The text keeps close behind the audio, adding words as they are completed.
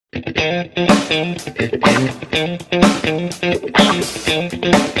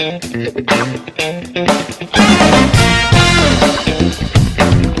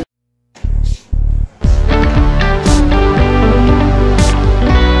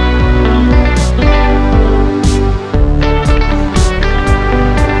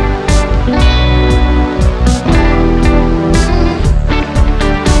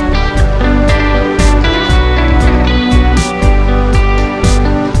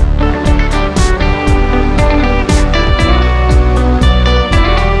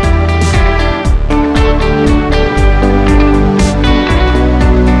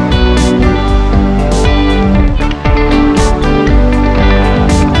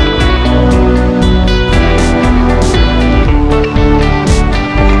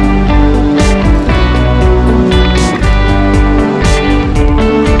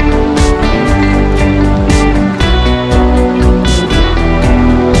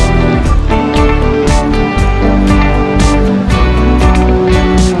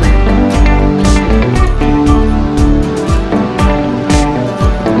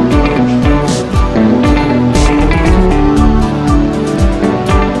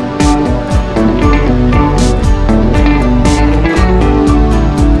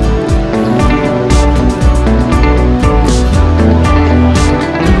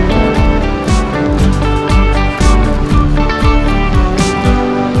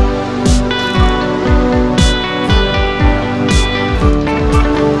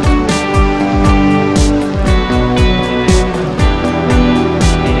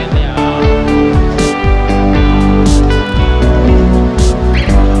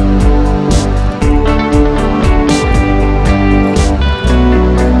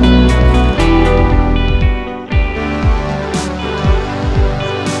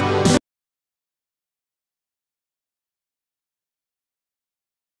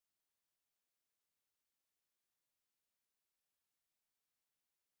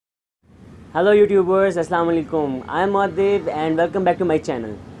Hello YouTubers, Assalamu alaikum. I am Adib and welcome back to my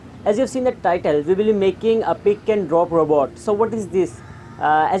channel. As you have seen the title, we will be making a pick and drop robot. So what is this?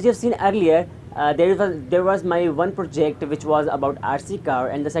 As you have seen earlier, there was my one project which was about RC car,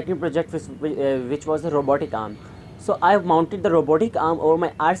 and the second project which was a robotic arm. So I have mounted the robotic arm over my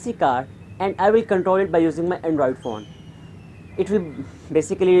RC car and I will control it by using my Android phone. It will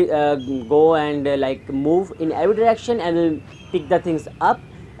basically go and like move in every direction, and will pick the things up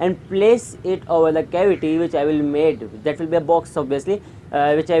and place it over the cavity which I will made. That will be a box obviously,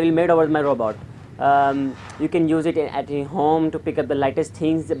 which I will made over my robot. You can use it at home to pick up the lightest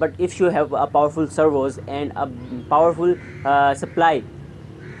things, but if you have a powerful servos and a powerful supply,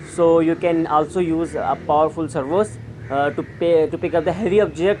 so you can also use a powerful servos to pick up the heavy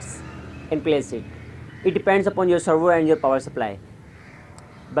objects and place it. It depends upon your servo and your power supply,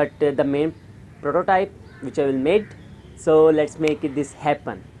 but the main prototype which I will made, so let's make this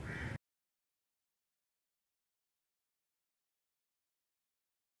happen.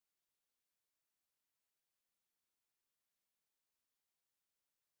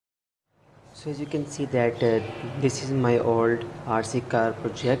 So as you can see that this is my old RC car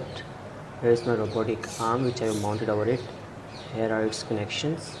project. Here is my robotic arm which I have mounted over it. Here are its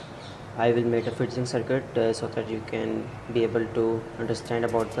connections. I will make a fitting circuit so that you can be able to understand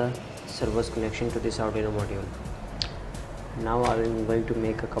about the servo's connection to this Arduino module. Now I am going to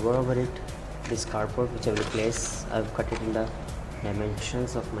make a cover over it, this cardboard which I will place. I have cut it in the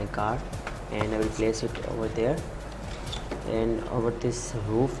dimensions of my car and I will place it over there, and over this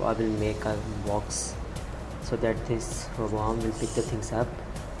roof I will make a box so that this robot arm will pick the things up,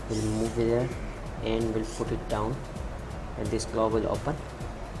 will move there and will put it down, and this claw will open.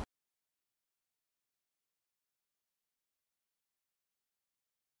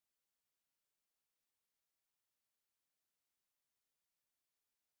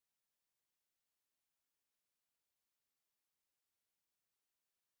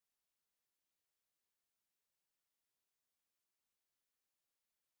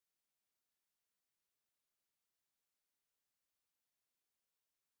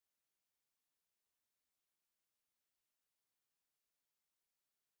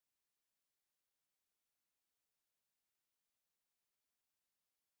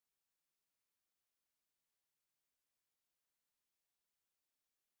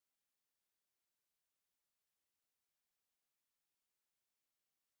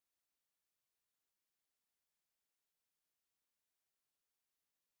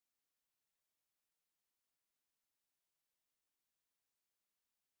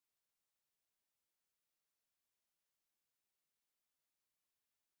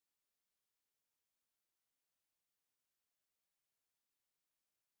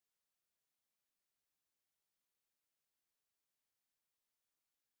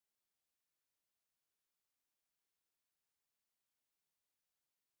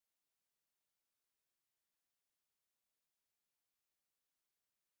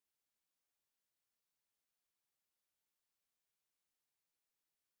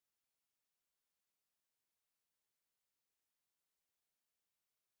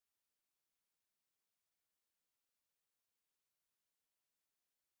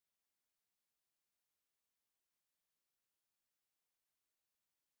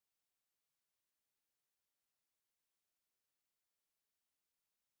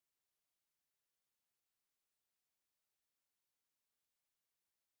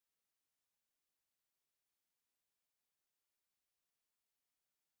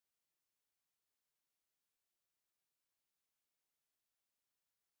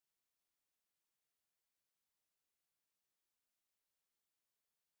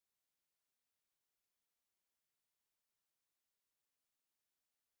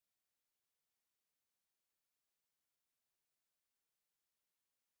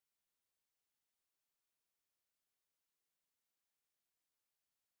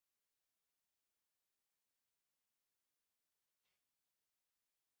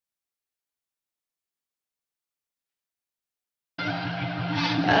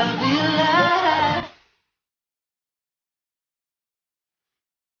 I'll